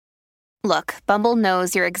Look, Bumble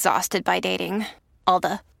knows you're exhausted by dating. All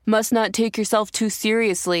the must not take yourself too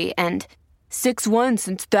seriously and 6'1"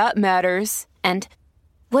 since that matters. And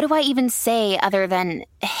what do I even say other than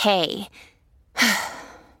hey?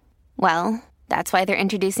 Well, that's why they're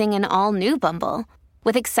introducing an all-new Bumble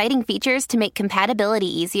with exciting features to make compatibility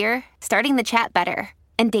easier, starting the chat better,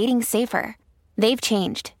 and dating safer. They've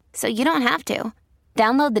changed, so you don't have to.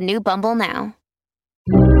 Download the new Bumble now.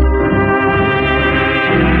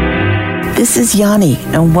 This is Yanni,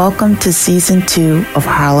 and welcome to Season 2 of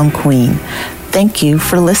Harlem Queen. Thank you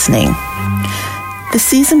for listening. The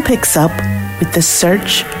season picks up with the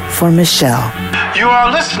search for Michelle. You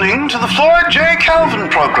are listening to the Floyd J. Calvin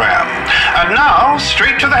program. And now,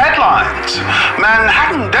 straight to the headlines.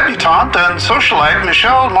 Manhattan debutante and socialite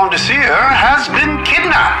Michelle Mondesir has been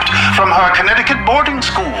kidnapped from her Connecticut boarding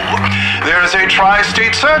school. There is a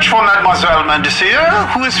tri-state search for Mademoiselle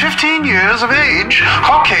Mondesir, who is 15 years of age,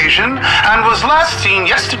 Caucasian, and was last seen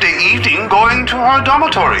yesterday evening going to her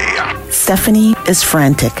dormitory. Stephanie is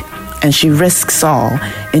frantic, and she risks all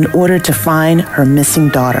in order to find her missing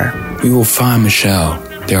daughter. We will find Michelle.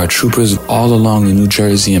 There are troopers all along the New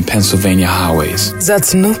Jersey and Pennsylvania highways.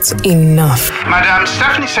 That's not enough. Madame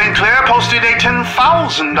Stephanie St. Clair posted a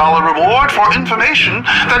 $10,000 reward for information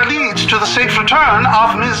that leads to the safe return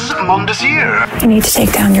of Ms. Mondesir. You need to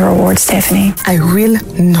take down your reward, Stephanie. I will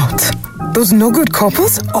not. Those no-good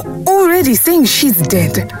couples are already saying she's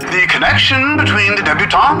dead. The connection between the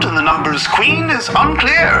debutante and the numbers queen is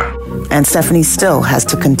unclear. And Stephanie still has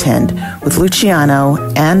to contend with Luciano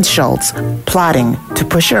and Schultz plotting to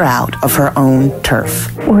push her out of her own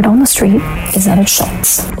turf. Word on the street is that it's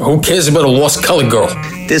Schultz. Who cares about a lost colored girl?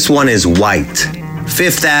 This one is white.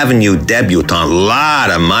 Fifth Avenue debutante,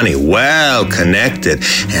 lot of money, well connected.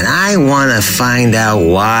 And I want to find out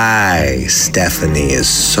why Stephanie is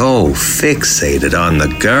so fixated on the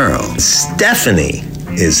girl. Stephanie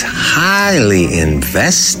is highly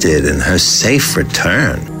invested in her safe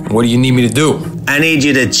return. What do you need me to do? I need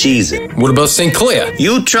you to cheese it. What about St. Clair?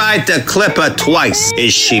 You tried to clip her twice.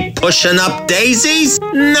 Is she pushing up daisies?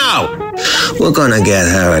 No. We're gonna get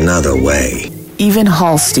her another way. Even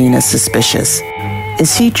Hallstein is suspicious.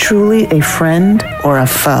 Is he truly a friend or a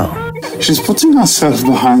foe? She's putting herself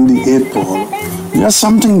behind the eight ball. There's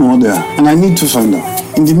something more there, and I need to find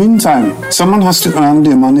out. In the meantime, someone has to earn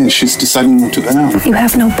the money she's deciding not to earn. You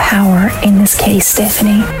have no power in this case,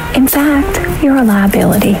 Stephanie. In fact, you're a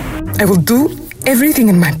liability. I will do everything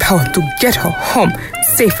in my power to get her home,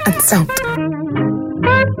 safe and sound.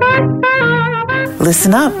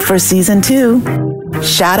 Listen up for Season 2.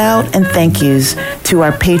 Shout out and thank yous to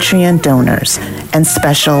our Patreon donors and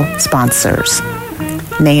special sponsors.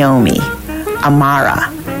 Naomi, Amara,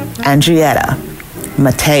 Andrietta,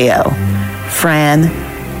 Mateo, Fran,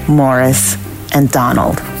 Morris, and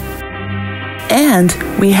Donald. And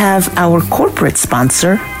we have our corporate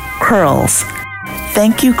sponsor, Curls.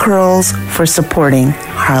 Thank you, Curls, for supporting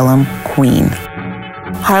Harlem Queen.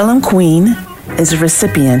 Harlem Queen is a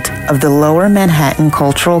recipient of the Lower Manhattan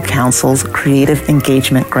Cultural Council's Creative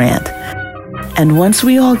Engagement Grant. And once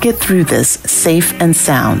we all get through this safe and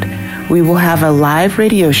sound, we will have a live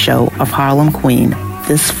radio show of Harlem Queen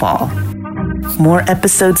this fall. More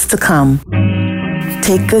episodes to come.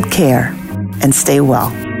 Take good care and stay well.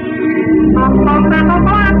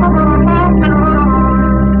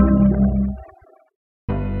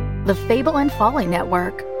 The Fable and Folly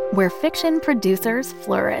Network, where fiction producers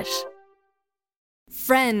flourish.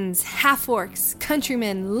 Friends, half-orcs,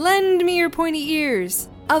 countrymen, lend me your pointy ears.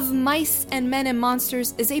 Of Mice and Men and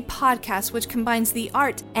Monsters is a podcast which combines the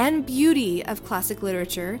art and beauty of classic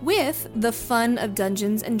literature with the fun of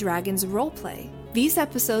Dungeons & Dragons roleplay. These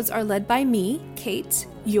episodes are led by me, Kate,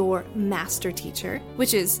 your master teacher,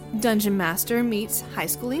 which is Dungeon Master meets high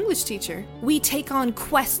school English teacher. We take on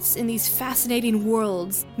quests in these fascinating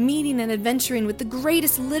worlds, meeting and adventuring with the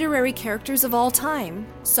greatest literary characters of all time,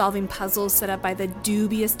 solving puzzles set up by the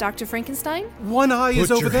dubious Dr. Frankenstein. One eye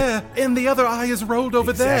is over there, and the other eye is rolled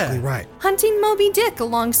over there. Exactly right. Hunting Moby Dick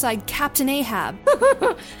alongside Captain Ahab.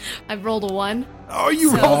 I've rolled a 1. Oh,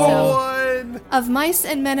 you rolled a 1! Of Mice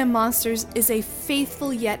and Men and Monsters is a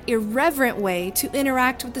faithful yet irreverent way to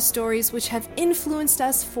interact with the stories which have influenced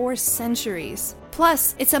us for centuries.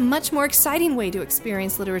 Plus, it's a much more exciting way to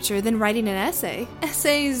experience literature than writing an essay.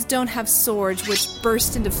 Essays don't have swords which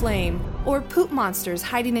burst into flame, or poop monsters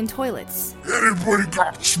hiding in toilets. Anybody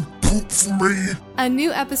got some poop for me? A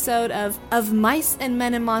new episode of Mice and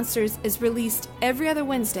Men and Monsters is released every other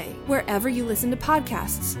Wednesday, wherever you listen to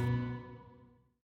podcasts.